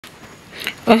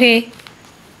Okay,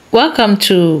 welcome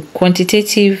to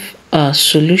quantitative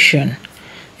solution,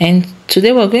 and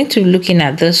today we're going to be looking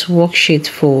at this worksheet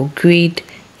for grade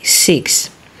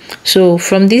 6. So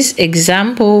from this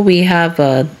example, we have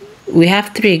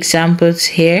 3 examples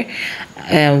here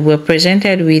we're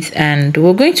presented with, and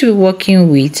we're going to be working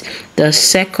with the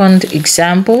second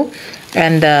example,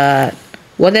 and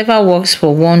whatever works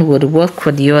for one would work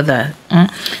for the other.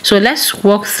 So let's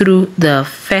walk through the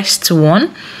first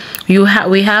one.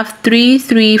 We have 3,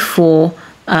 3, 4,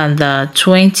 and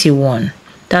 21.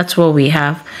 That's what we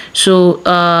have. So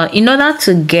in order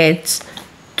to get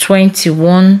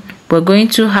 21, we're going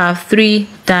to have 3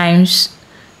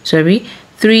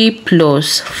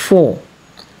 plus 4,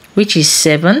 which is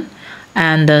 7,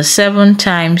 and 7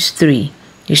 times 3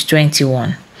 is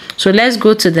 21. So let's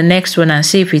go to the next one and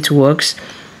see if it works.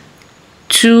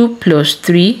 2 plus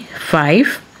 3,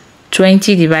 5.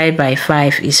 20 divided by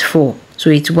 5 is 4. So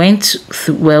it went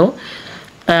well.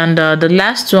 And the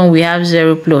last one, we have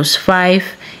 0 plus 5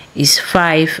 is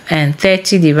 5, and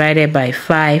 30 divided by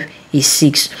 5 is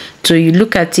 6. So you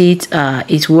look at it,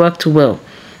 it worked well.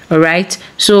 All right,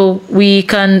 so we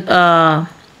can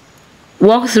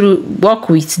work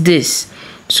with this.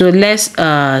 So let's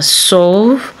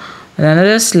solve on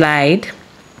another slide.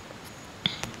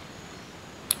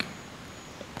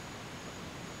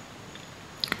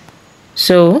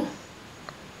 So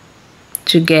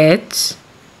to get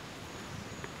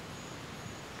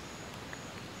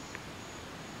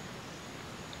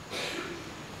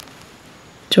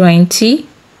 (20)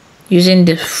 using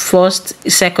the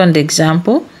second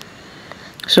example,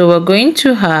 so we're going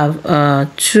to have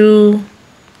 2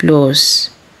 plus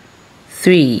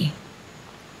 3,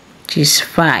 which is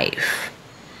 5,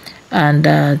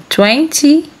 and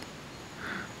 20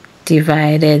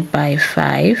 divided by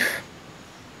 5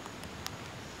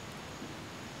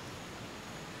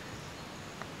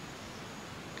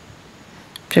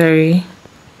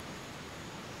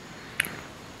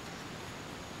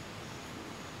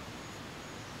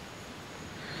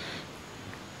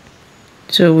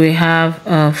 So we have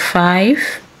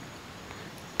 5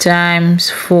 times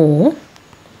 4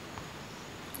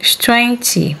 is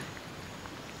 20.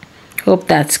 Hope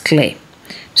that's clear.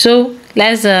 So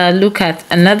let's look at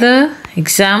another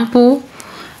example,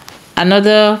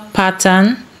 another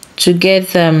pattern to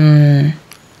get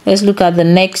let's look at the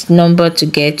next number to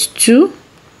get 2.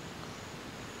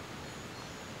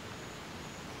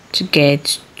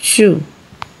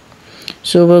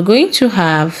 So we're going to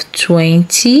have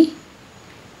 20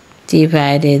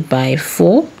 divided by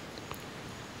 4,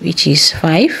 which is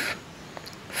 5.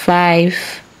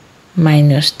 5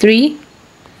 minus 3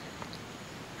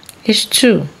 is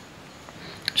 2.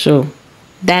 So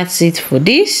that's it for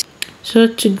this. So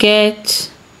to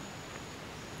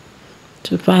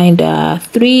find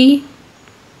 3,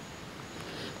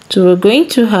 so we're going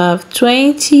to have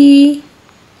 20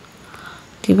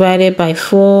 divided by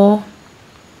 4,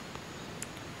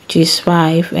 which is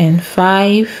 5, and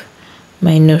 5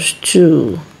 minus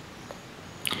 2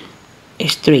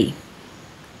 is 3.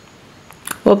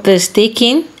 Hope that's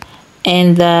taken.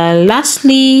 And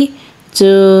lastly,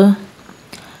 to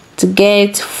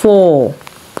get 4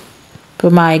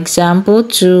 from our example,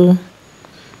 to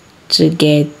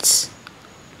get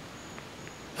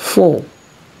 4.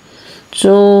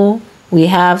 So we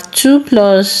have 2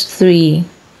 plus 3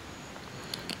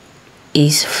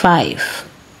 is 5,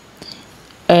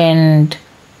 and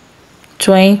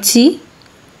 20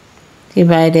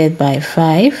 divided by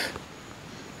 5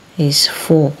 is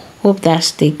 4. Hope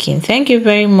that's taken. Thank you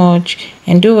very much,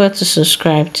 and do well to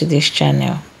subscribe to this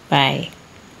channel. Bye.